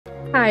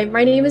Hi,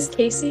 my name is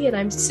Casey, and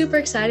I'm super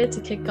excited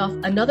to kick off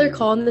another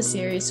call in the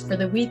series for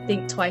the We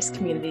Think Twice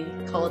community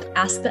called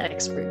Ask the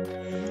Expert.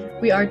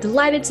 We are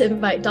delighted to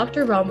invite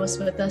Dr. Ramos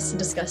with us to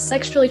discuss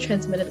sexually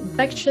transmitted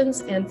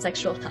infections and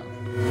sexual health.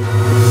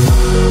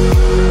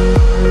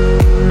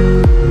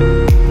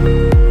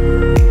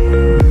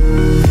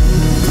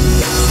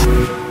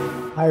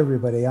 Hi,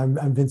 everybody.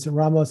 I'm Vincent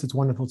Ramos. It's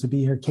wonderful to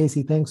be here.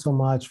 Casey, thanks so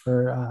much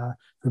for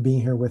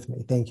being here with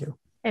me. Thank you.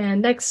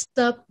 And next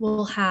up,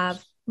 we'll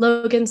have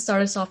Logan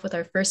start us off with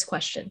our first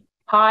question.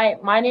 Hi,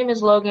 my name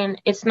is Logan.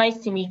 It's nice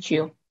to meet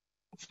you.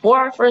 For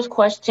our first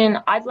question,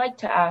 I'd like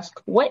to ask,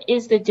 what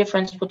is the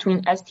difference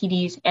between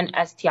STDs and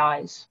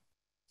STIs?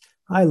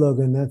 Hi,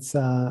 Logan. That's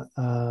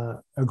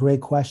a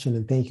great question,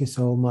 and thank you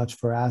so much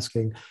for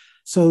asking.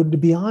 So, to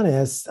be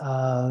honest,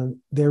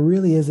 there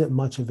really isn't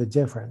much of a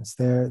difference.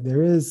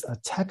 There is a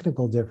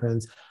technical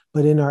difference,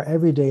 but in our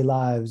everyday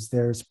lives,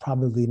 there's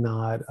probably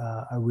not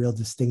a real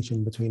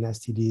distinction between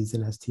STDs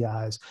and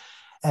STIs.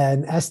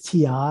 And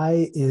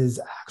STI is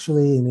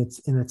actually,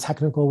 in a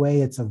technical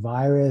way, it's a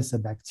virus, a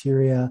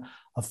bacteria,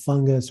 a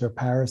fungus, or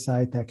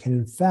parasite that can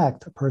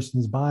infect a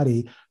person's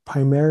body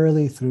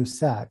primarily through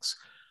sex.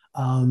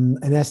 An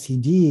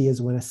STD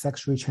is when a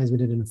sexually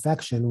transmitted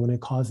infection, when it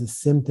causes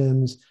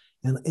symptoms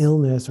and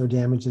illness or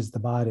damages the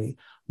body.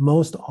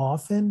 Most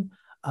often,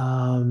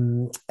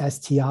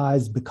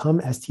 STIs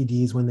become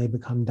STDs when they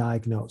become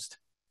diagnosed.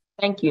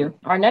 Thank you.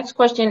 Our next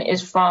question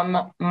is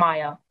from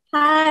Maya.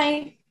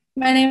 Hi,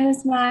 my name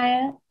is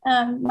Maya.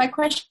 My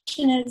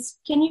question is,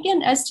 can you get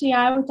an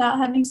STI without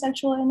having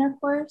sexual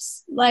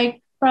intercourse,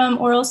 like from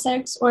oral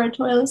sex or a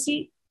toilet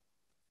seat?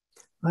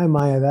 Hi,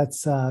 Maya.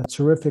 That's a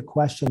terrific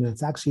question.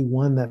 It's actually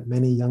one that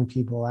many young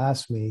people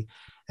ask me.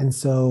 And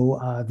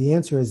so the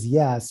answer is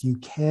yes, you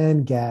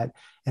can get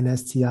an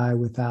STI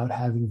without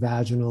having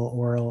vaginal,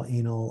 oral,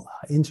 anal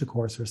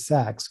intercourse or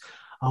sex.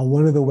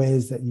 One of the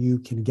ways that you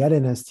can get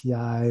an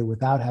STI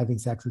without having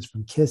sex is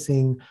from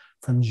kissing,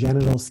 from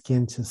genital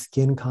skin to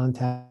skin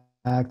contact,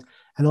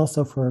 and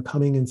also for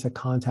coming into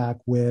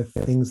contact with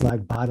things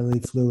like bodily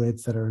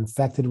fluids that are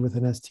infected with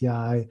an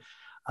STI,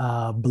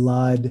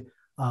 blood,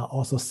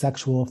 also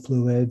sexual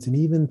fluids, and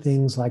even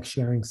things like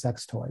sharing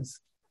sex toys.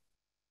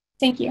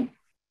 Thank you.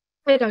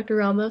 Hi, Dr.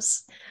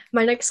 Ramos.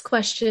 My next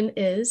question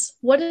is,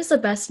 what is the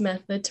best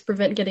method to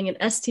prevent getting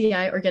an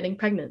STI or getting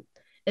pregnant?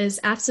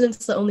 Is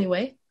abstinence the only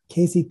way?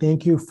 Casey,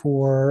 thank you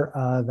for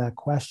that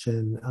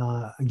question.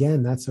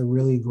 Again, that's a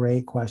really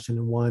great question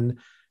and one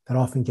that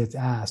often gets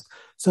asked.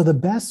 So the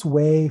best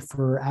way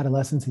for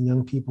adolescents and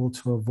young people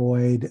to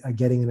avoid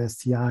getting an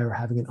STI or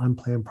having an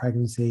unplanned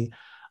pregnancy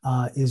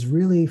is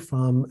really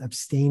from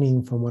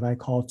abstaining from what I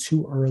call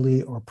too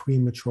early or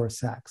premature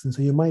sex. And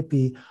so you might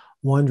be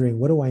wondering,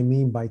 what do I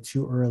mean by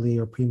too early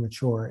or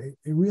premature?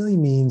 It really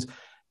means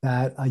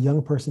that a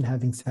young person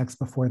having sex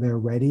before they're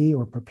ready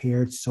or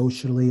prepared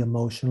socially,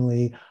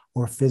 emotionally,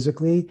 or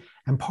physically.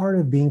 And part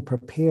of being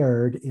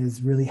prepared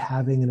is really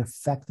having an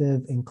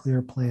effective and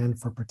clear plan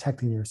for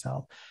protecting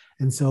yourself.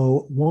 And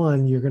so,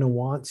 one, you're going to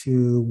want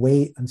to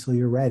wait until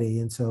you're ready.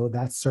 And so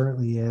that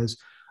certainly is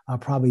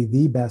probably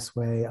the best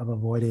way of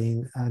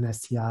avoiding an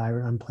STI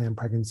or unplanned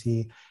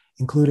pregnancy,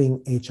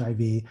 including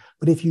HIV.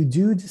 But if you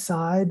do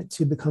decide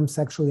to become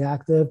sexually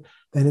active,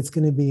 then it's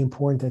going to be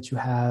important that you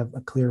have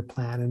a clear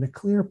plan. And a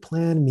clear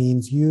plan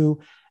means you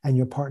and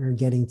your partner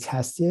getting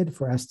tested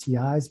for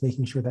STIs,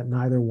 making sure that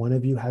neither one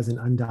of you has an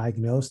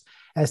undiagnosed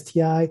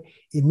STI.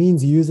 It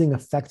means using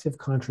effective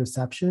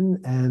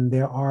contraception. And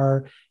there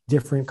are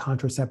different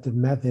contraceptive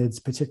methods,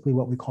 particularly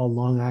what we call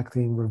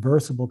long-acting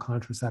reversible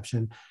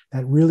contraception,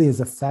 that really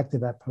is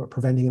effective at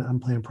preventing an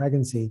unplanned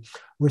pregnancy.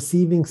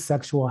 Receiving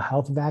sexual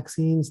health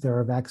vaccines, there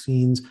are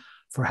vaccines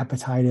for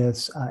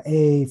hepatitis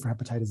A, for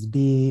hepatitis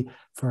B,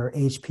 for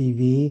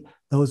HPV.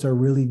 Those are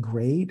really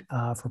great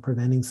for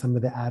preventing some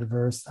of the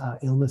adverse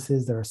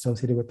illnesses that are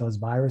associated with those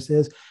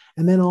viruses.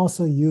 And then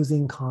also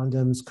using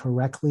condoms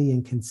correctly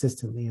and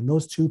consistently. And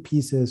those two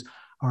pieces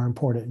are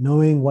important,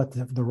 knowing what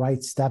the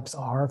right steps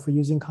are for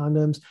using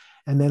condoms,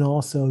 and then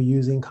also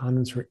using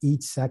condoms for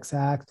each sex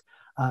act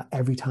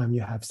every time you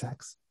have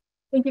sex.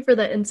 Thank you for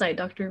that insight,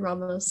 Dr.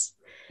 Ramos.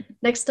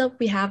 Next up,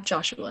 we have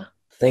Joshua.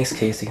 Thanks,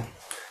 Casey.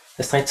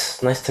 It's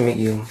nice to meet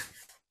you,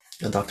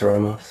 Dr.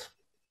 Ramos.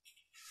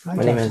 Hi,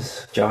 My name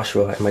is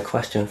Joshua, and my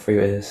question for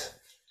you is,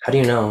 how do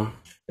you know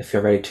if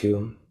you're ready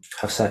to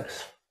have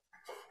sex?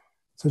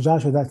 So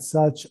Joshua, that's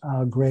such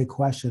a great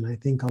question. I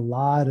think a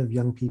lot of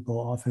young people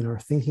often are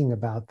thinking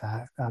about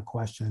that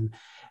question.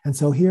 And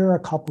so here are a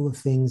couple of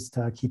things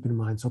to keep in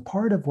mind. So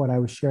part of what I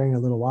was sharing a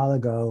little while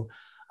ago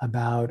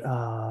about,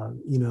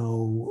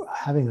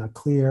 having a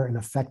clear and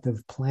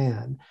effective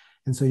plan.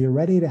 And so you're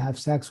ready to have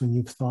sex when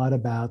you've thought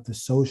about the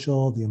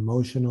social, the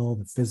emotional,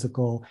 the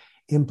physical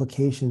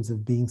implications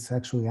of being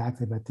sexually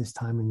active at this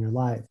time in your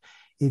life.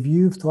 If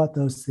you've thought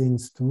those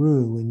things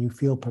through and you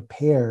feel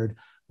prepared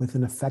with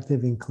an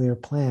effective and clear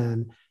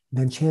plan,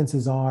 then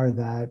chances are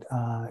that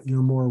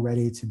you're more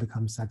ready to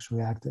become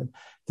sexually active.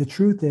 The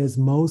truth is,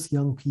 most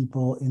young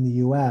people in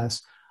the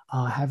US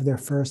have their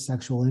first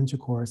sexual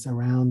intercourse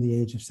around the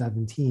age of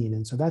 17.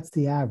 And so that's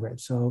the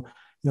average. So,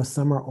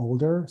 some are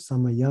older,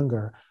 some are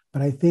younger.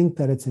 But I think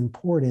that it's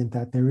important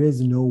that there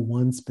is no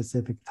one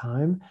specific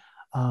time.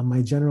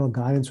 My general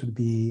guidance would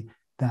be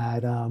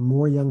that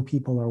more young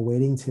people are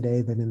waiting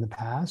today than in the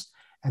past.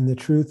 And the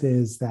truth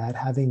is that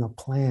having a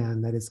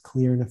plan that is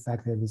clear and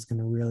effective is going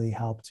to really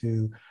help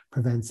to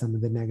prevent some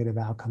of the negative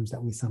outcomes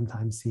that we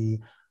sometimes see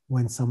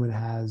when someone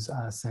has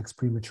sex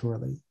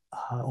prematurely,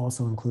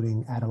 also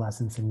including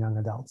adolescents and young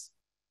adults.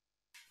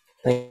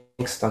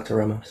 Thanks, Dr.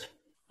 Ramos.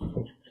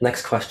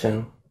 Next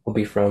question will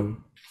be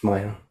from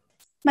Maya.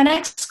 My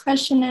next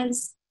question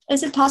is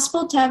it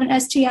possible to have an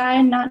STI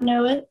and not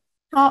know it?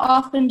 How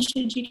often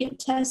should you get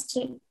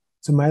tested?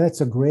 So Maya, that's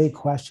a great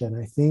question.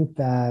 I think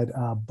that,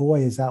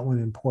 boy, is that one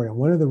important.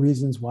 One of the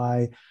reasons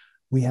why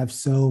we have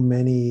so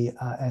many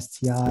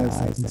STIs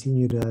that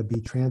continue to be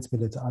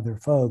transmitted to other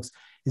folks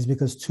is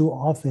because too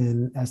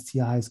often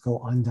STIs go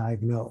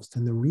undiagnosed.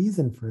 And the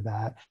reason for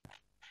that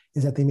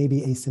is that they may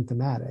be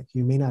asymptomatic.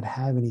 You may not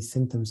have any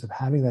symptoms of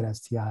having that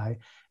STI.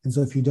 And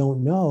so if you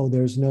don't know,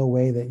 there's no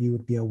way that you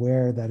would be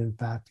aware that in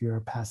fact you're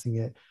passing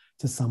it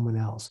to someone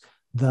else.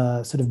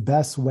 The sort of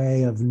best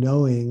way of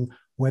knowing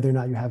whether or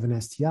not you have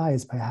an STI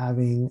is by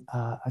having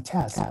a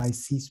test, by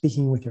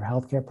speaking with your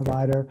healthcare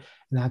provider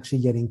and actually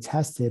getting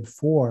tested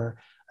for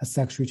a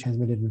sexually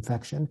transmitted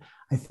infection.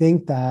 I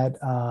think that,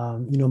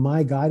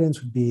 my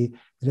guidance would be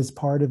that as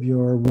part of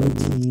your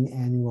routine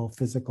annual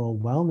physical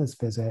wellness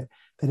visit,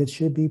 that it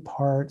should be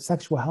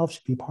sexual health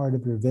should be part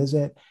of your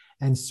visit.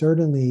 And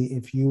certainly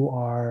if you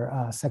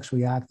are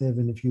sexually active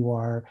and if you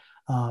are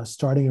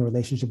starting a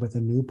relationship with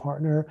a new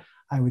partner,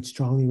 I would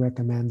strongly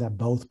recommend that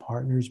both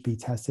partners be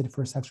tested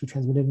for sexually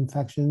transmitted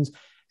infections.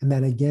 And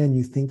then again,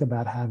 you think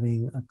about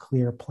having a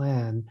clear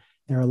plan.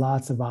 There are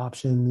lots of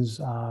options.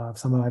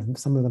 Some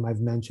of them I've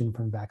mentioned,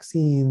 from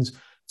vaccines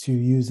to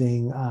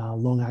using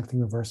long-acting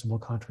reversible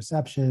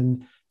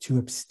contraception, to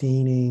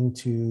abstaining,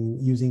 to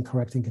using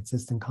correct and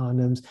consistent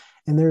condoms.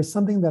 And there's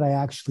something that I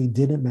actually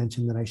didn't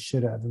mention that I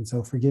should have. And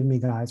so forgive me,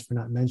 guys, for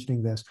not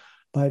mentioning this.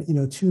 But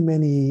too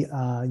many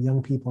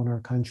young people in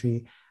our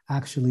country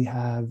actually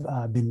have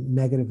been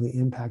negatively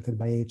impacted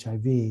by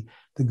HIV.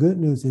 The good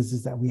news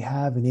is that we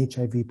have an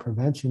HIV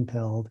prevention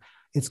pill.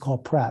 It's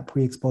called PrEP,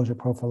 pre-exposure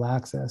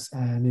prophylaxis,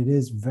 and it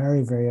is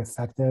very, very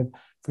effective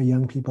for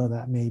young people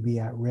that may be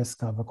at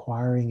risk of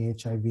acquiring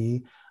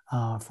HIV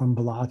from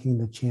blocking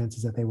the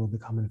chances that they will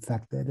become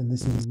infected. And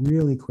this is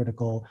really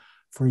critical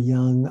for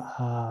young,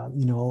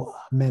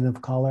 men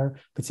of color,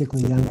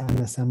 particularly young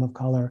MSM of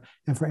color,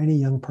 and for any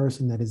young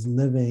person that is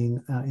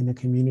living in a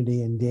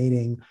community and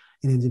dating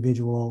an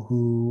individual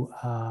who,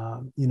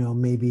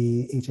 may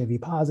be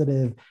HIV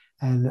positive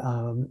and,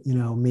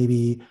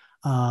 maybe,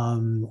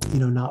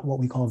 not what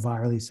we call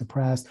virally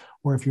suppressed,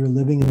 or if you're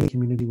living in a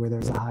community where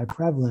there's a high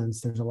prevalence,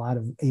 there's a lot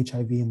of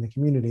HIV in the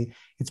community,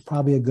 it's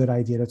probably a good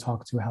idea to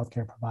talk to a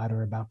healthcare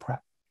provider about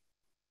PrEP.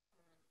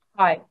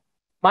 Hi,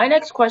 my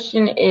next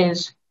question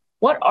is,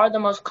 what are the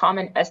most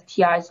common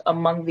STIs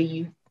among the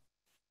youth?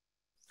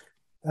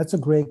 That's a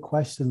great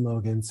question,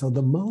 Logan. So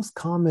the most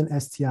common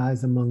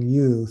STIs among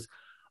youth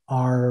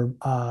are,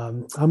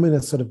 I'm going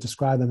to sort of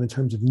describe them in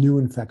terms of new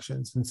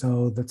infections. And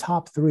so the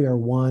top three are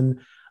one,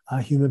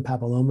 human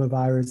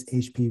papillomavirus,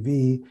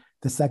 HPV.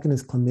 The second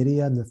is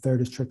chlamydia, and the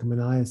third is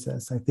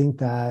trichomoniasis. I think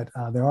that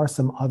there are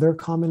some other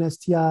common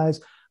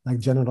STIs like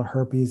genital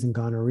herpes and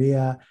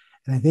gonorrhea.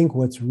 And I think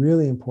what's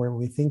really important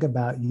when we think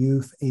about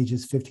youth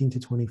ages 15 to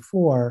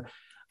 24,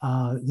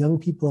 young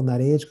people in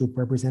that age group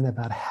represent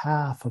about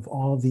half of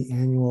all of the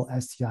annual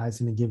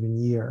STIs in a given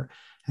year.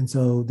 And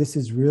so this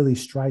is really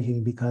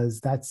striking because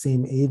that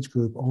same age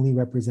group only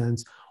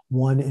represents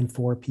 1 in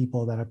 4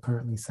 people that are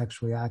currently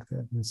sexually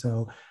active. And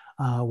so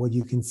what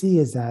you can see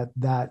is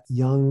that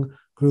young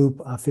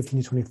group,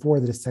 15 to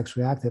 24, that is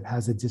sexually active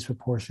has a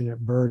disproportionate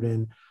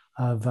burden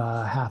of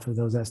half of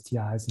those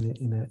STIs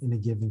in a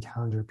given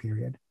calendar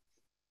period.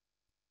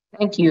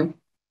 Thank you.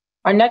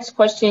 Our next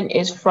question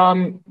is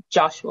from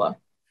Joshua.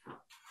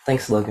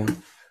 Thanks,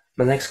 Logan.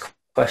 My next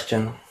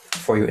question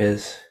for you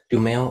is, do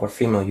male or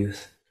female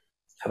youth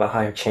have a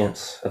higher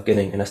chance of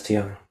getting an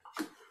STI?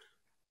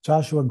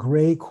 Joshua,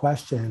 great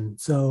question.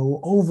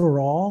 So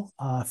overall,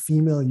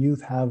 female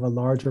youth have a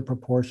larger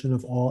proportion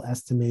of all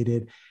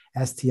estimated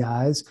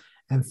STIs,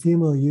 and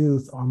female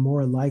youth are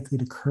more likely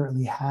to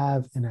currently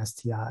have an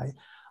STI.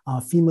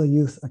 Female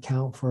youth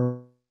account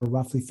for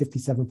roughly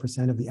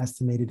 57% of the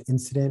estimated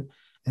incident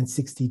and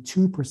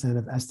 62%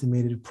 of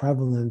estimated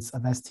prevalence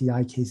of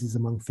STI cases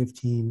among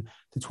 15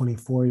 to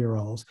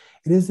 24-year-olds.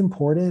 It is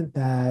important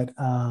that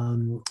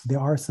there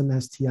are some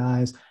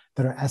STIs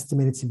that are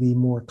estimated to be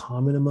more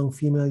common among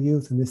female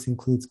youth, and this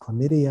includes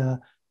chlamydia,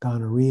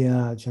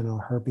 gonorrhea, genital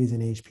herpes,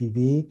 and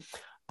HPV.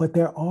 But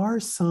there are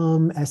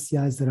some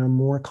STIs that are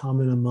more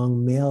common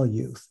among male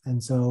youth.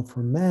 And so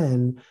for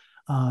men,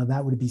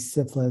 that would be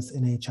syphilis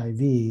and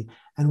HIV.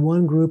 And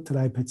one group that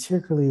I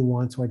particularly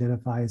want to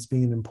identify as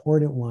being an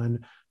important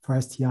one for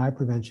STI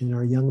prevention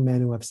are young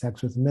men who have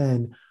sex with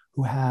men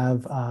who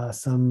have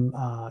some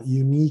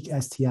unique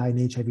STI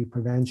and HIV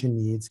prevention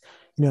needs.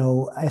 You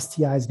know,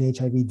 STIs and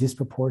HIV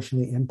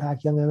disproportionately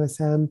impact young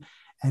MSM,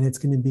 and it's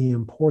going to be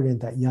important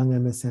that young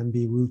MSM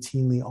be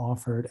routinely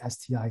offered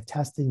STI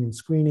testing and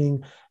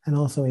screening, and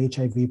also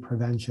HIV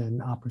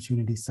prevention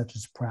opportunities such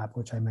as PrEP,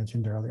 which I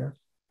mentioned earlier.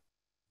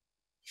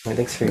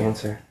 Thanks for your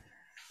answer.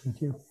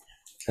 Thank you.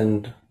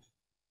 And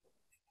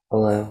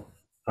I'll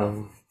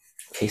allow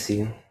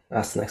Casey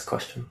ask the next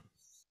question.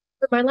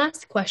 For my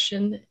last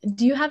question,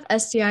 do you have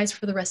STIs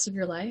for the rest of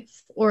your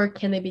life, or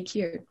can they be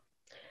cured?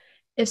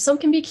 If some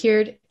can be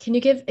cured, can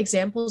you give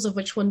examples of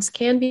which ones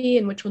can be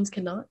and which ones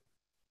cannot?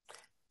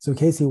 So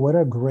Casey, what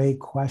a great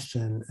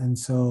question. And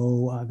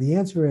so the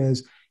answer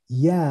is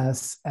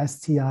yes,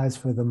 STIs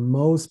for the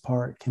most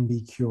part can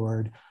be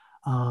cured.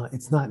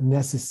 It's not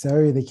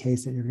necessarily the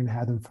case that you're going to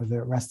have them for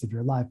the rest of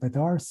your life, but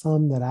there are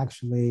some that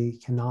actually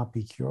cannot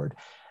be cured.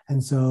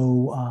 And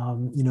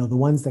so, you know, the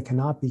ones that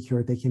cannot be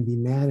cured, they can be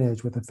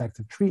managed with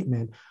effective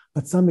treatment.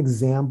 But some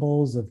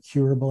examples of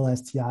curable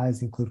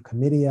STIs include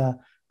chlamydia,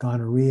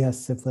 gonorrhea,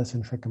 syphilis,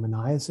 and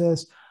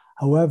trichomoniasis.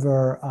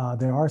 However,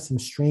 there are some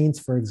strains,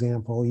 for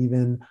example,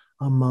 even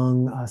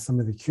among some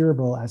of the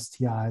curable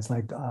STIs,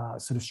 like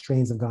sort of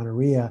strains of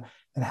gonorrhea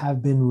that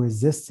have been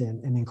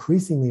resistant and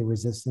increasingly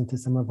resistant to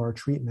some of our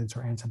treatments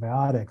or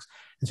antibiotics.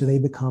 And so they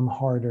become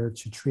harder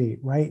to treat.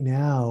 Right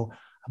now,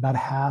 about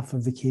half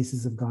of the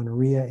cases of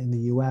gonorrhea in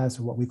the US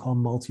are what we call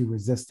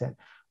multi-resistant,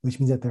 which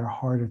means that they're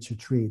harder to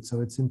treat.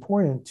 So it's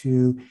important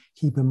to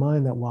keep in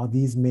mind that while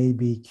these may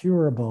be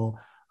curable,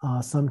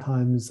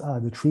 sometimes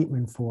the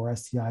treatment for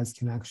STIs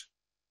can actually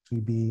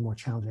be more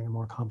challenging and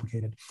more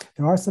complicated.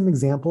 There are some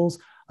examples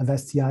of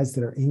STIs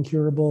that are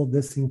incurable.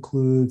 This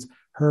includes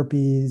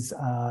herpes,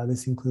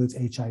 this includes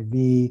HIV.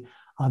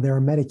 There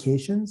are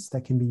medications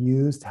that can be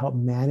used to help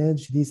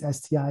manage these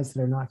STIs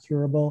that are not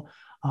curable.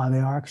 They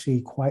are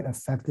actually quite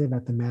effective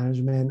at the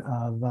management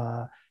of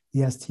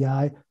the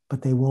STI,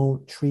 but they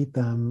won't treat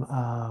them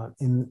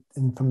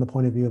from the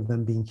point of view of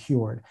them being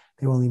cured.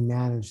 They will only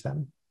manage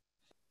them.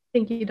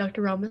 Thank you,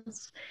 Dr.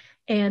 Ramos.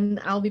 And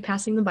I'll be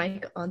passing the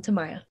mic on to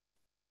Maya.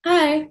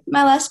 Hi,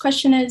 my last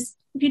question is,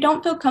 if you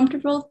don't feel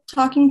comfortable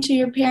talking to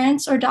your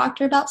parents or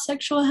doctor about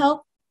sexual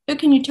health, who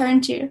can you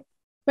turn to?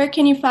 Where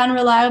can you find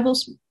reliable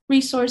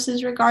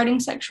resources regarding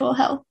sexual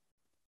health?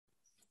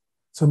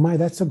 So Maya,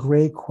 that's a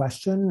great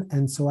question.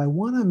 And so I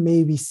want to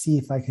maybe see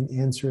if I can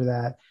answer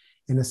that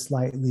in a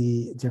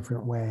slightly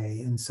different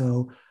way. And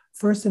so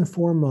first and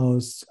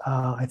foremost,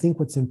 I think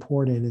what's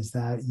important is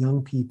that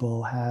young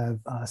people have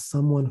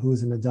someone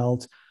who's an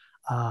adult,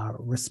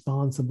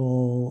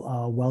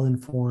 responsible,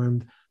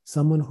 well-informed,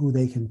 someone who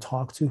they can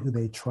talk to, who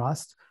they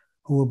trust,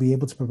 who will be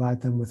able to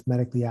provide them with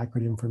medically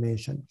accurate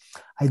information.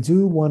 I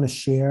do want to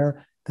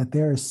share that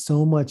there is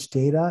so much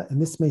data,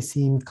 and this may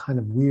seem kind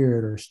of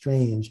weird or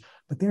strange,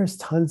 but there's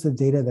tons of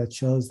data that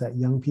shows that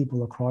young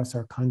people across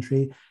our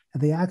country, that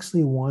they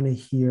actually want to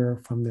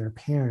hear from their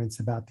parents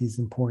about these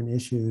important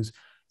issues,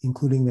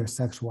 including their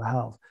sexual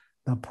health.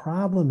 The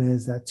problem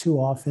is that too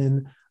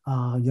often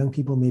young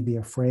people may be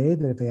afraid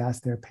that if they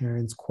ask their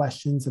parents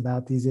questions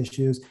about these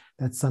issues,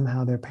 that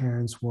somehow their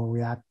parents will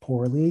react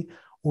poorly.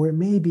 Or it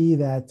may be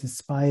that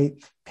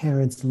despite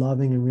parents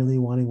loving and really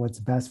wanting what's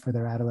best for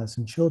their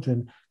adolescent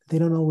children, they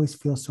don't always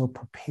feel so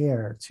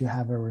prepared to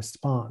have a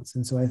response.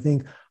 And so I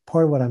think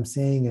part of what I'm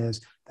saying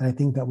is that I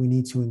think that we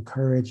need to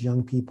encourage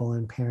young people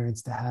and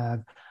parents to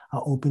have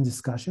open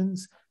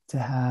discussions, to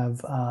have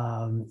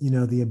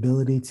the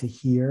ability to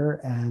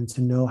hear and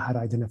to know how to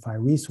identify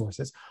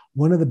resources.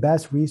 One of the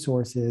best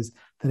resources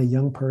that a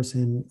young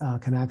person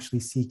can actually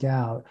seek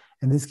out,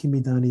 and this can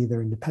be done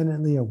either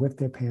independently or with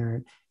their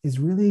parent, is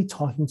really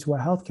talking to a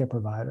healthcare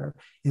provider.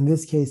 In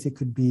this case, it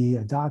could be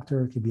a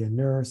doctor, it could be a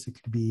nurse,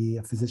 it could be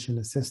a physician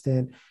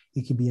assistant,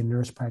 it could be a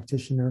nurse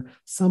practitioner,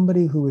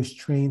 somebody who is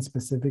trained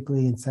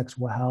specifically in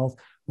sexual health,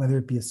 whether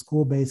it be a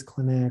school-based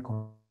clinic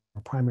or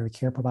a primary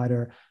care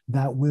provider,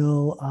 that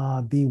will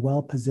be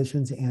well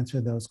positioned to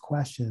answer those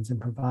questions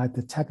and provide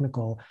the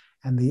technical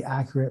and the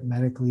accurate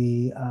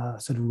medically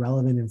sort of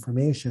relevant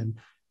information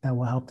that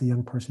will help the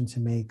young person to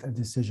make a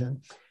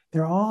decision.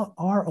 There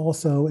are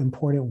also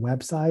important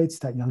websites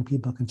that young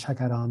people can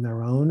check out on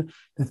their own.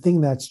 The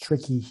thing that's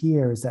tricky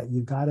here is that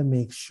you've got to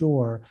make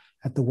sure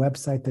that the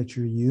website that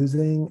you're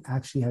using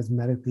actually has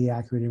medically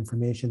accurate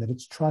information, that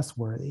it's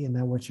trustworthy, and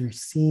that what you're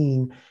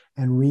seeing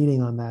and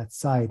reading on that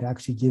site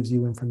actually gives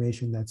you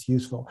information that's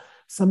useful.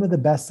 Some of the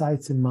best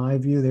sites, in my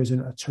view, there's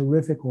a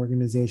terrific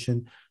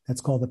organization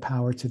that's called the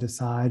Power to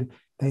Decide.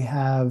 They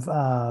have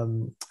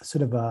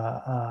sort of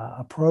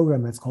a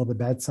program that's called the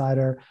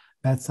Bedsider,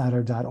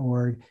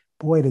 bedsider.org.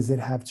 Boy, does it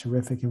have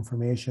terrific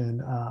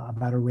information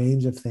about a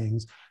range of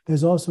things.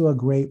 There's also a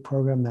great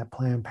program that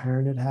Planned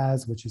Parenthood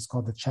has, which is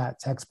called the Chat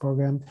Text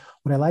program.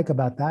 What I like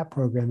about that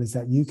program is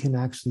that you can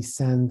actually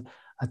send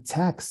a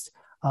text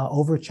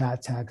over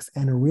chat text,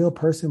 and a real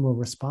person will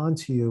respond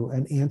to you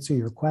and answer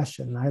your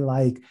question. And I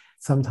like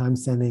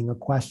sometimes sending a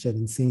question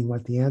and seeing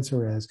what the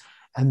answer is.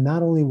 And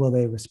not only will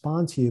they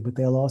respond to you, but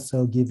they'll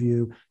also give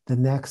you the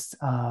next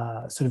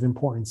sort of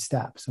important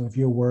step. So if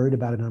you're worried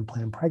about an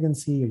unplanned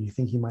pregnancy, or you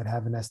think you might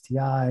have an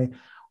STI,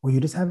 or you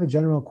just have a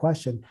general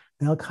question,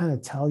 they'll kind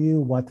of tell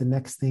you what the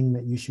next thing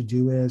that you should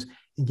do is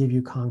and give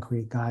you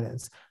concrete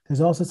guidance.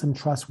 There's also some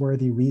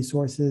trustworthy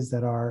resources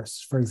that are,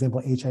 for example,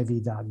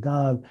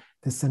 HIV.gov,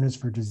 the Centers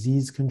for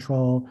Disease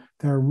Control.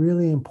 There are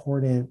really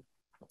important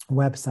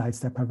websites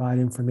that provide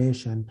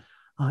information.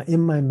 In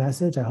my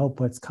message, I hope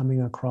what's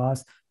coming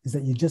across is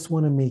that you just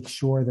want to make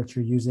sure that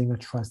you're using a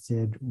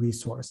trusted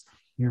resource.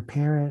 Your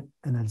parent,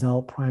 an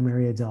adult,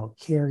 primary adult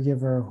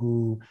caregiver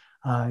who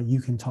you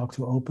can talk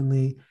to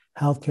openly,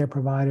 healthcare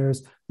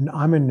providers.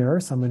 I'm a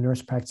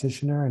nurse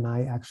practitioner, and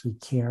I actually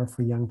care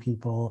for young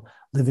people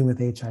living with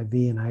HIV,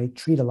 and I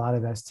treat a lot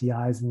of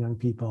STIs in young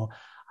people.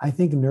 I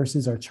think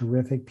nurses are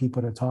terrific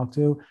people to talk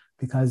to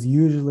because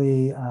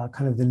usually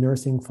kind of the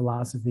nursing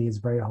philosophy is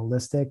very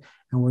holistic,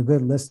 and we're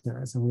good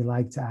listeners, and we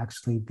like to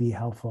actually be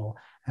helpful,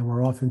 and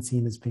we're often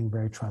seen as being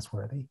very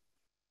trustworthy.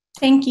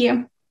 Thank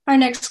you. Our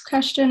next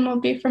question will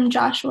be from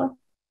Joshua.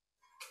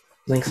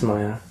 Thanks,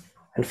 Maya.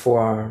 And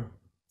for our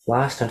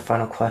last and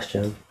final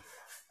question,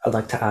 I'd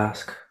like to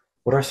ask,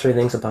 what are 3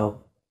 things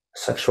about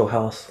sexual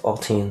health all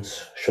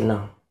teens should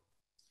know?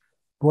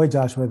 Boy,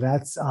 Joshua,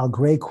 that's a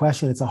great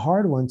question. It's a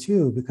hard one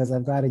too, because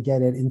I've got to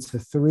get it into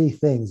 3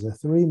 things, the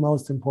 3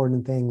 most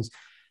important things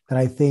that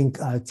I think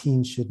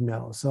teens should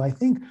know. So I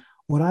think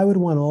what I would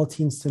want all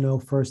teens to know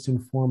first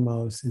and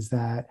foremost is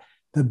that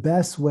the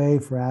best way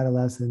for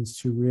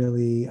adolescents to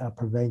really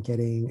prevent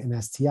getting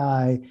an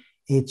STI,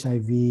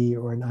 HIV,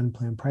 or an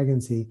unplanned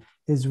pregnancy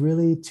is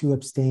really to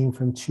abstain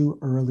from too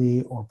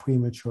early or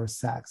premature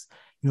sex.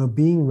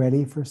 Being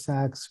ready for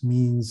sex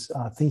means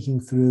thinking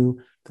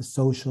through the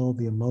social,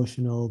 the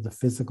emotional, the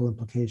physical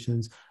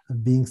implications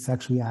of being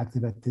sexually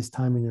active at this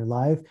time in your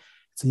life.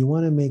 So you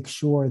want to make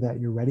sure that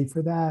you're ready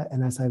for that.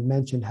 And as I've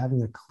mentioned,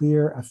 having a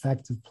clear,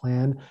 effective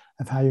plan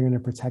of how you're going to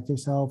protect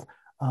yourself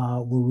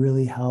will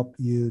really help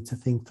you to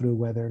think through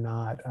whether or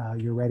not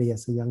you're ready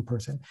as a young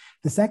person.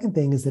 The second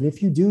thing is that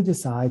if you do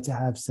decide to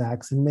have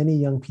sex, and many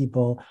young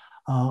people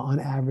on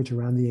average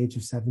around the age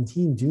of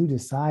 17 do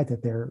decide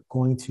that they're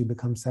going to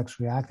become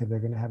sexually active, they're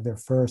going to have their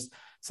first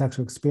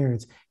sexual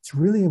experience, it's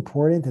really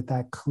important that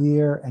that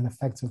clear and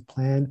effective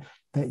plan,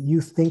 that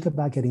you think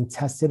about getting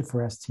tested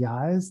for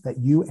STIs, that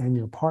you and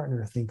your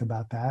partner think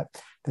about that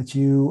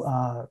you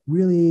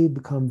really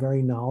become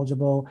very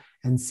knowledgeable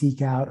and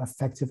seek out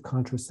effective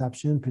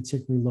contraception,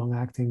 particularly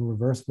long-acting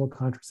reversible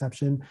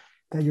contraception,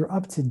 that you're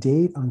up to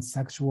date on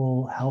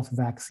sexual health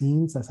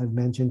vaccines, as I've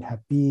mentioned,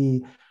 Hep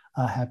B,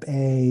 Hep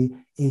A,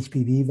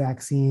 HPV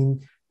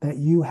vaccine, that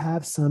you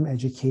have some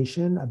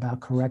education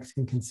about correct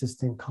and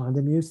consistent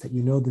condom use, that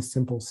you know the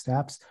simple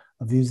steps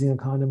of using a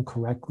condom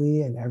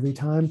correctly and every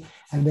time,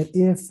 and that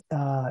if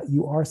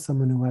you are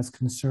someone who has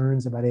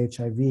concerns about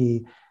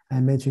HIV, I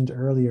mentioned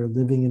earlier,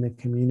 living in a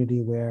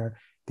community where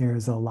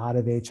there's a lot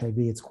of HIV,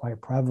 it's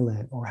quite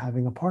prevalent, or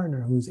having a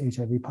partner who's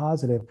HIV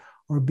positive,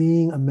 or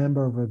being a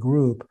member of a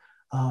group,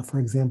 for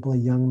example, a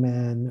young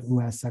man who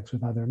has sex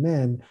with other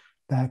men,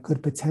 that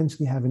could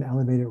potentially have an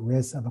elevated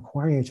risk of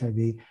acquiring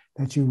HIV,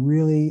 that you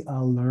really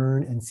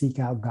learn and seek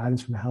out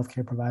guidance from a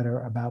healthcare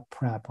provider about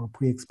PrEP, or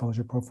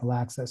pre-exposure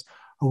prophylaxis,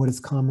 or what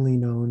is commonly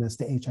known as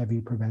the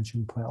HIV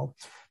prevention pill.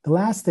 The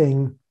last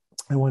thing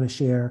I want to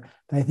share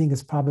that I think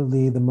is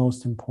probably the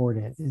most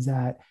important is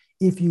that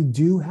if you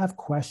do have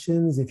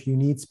questions, if you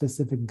need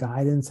specific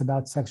guidance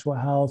about sexual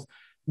health,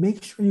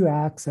 make sure you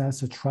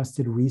access a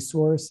trusted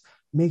resource.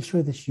 Make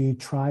sure that you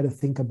try to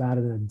think about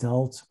an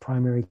adult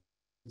primary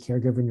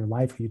caregiver in your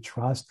life who you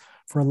trust.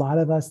 For a lot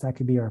of us, that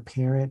could be our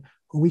parent,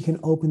 who we can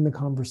open the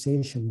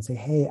conversation and say,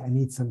 hey, I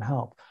need some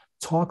help.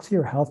 Talk to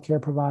your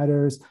healthcare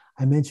providers.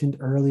 I mentioned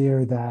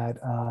earlier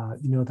that,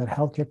 that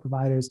healthcare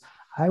providers,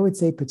 I would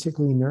say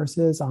particularly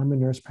nurses, I'm a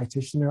nurse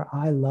practitioner.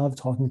 I love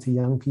talking to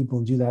young people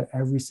and do that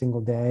every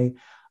single day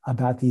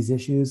about these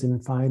issues,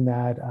 and find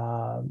that,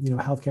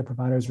 healthcare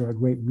providers are a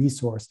great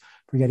resource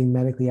for getting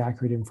medically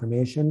accurate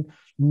information.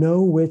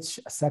 Know which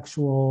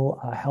sexual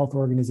health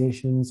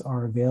organizations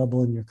are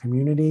available in your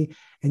community,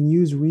 and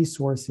use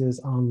resources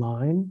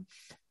online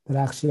that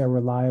actually are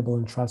reliable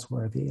and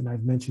trustworthy. And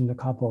I've mentioned a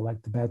couple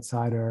like the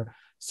Bedside, or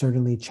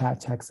certainly chat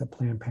text at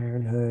Planned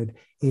Parenthood,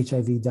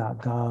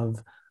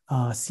 HIV.gov,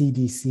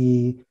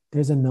 CDC.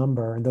 There's a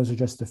number, and those are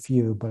just a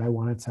few, but I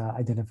wanted to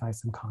identify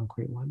some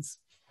concrete ones.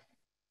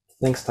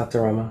 Thanks,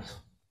 Dr. Ramos.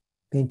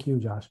 Thank you,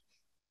 Josh.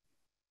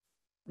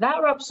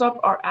 That wraps up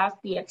our Ask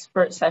the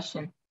Expert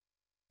session.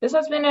 This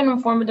has been an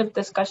informative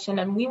discussion,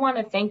 and we want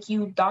to thank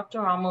you,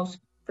 Dr. Ramos,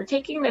 for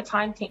taking the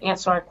time to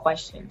answer our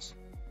questions.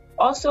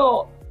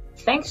 Also,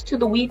 thanks to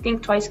the We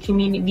Think Twice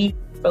community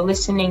for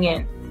listening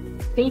in.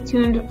 Stay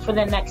tuned for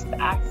the next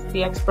Ask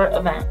the Expert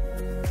event.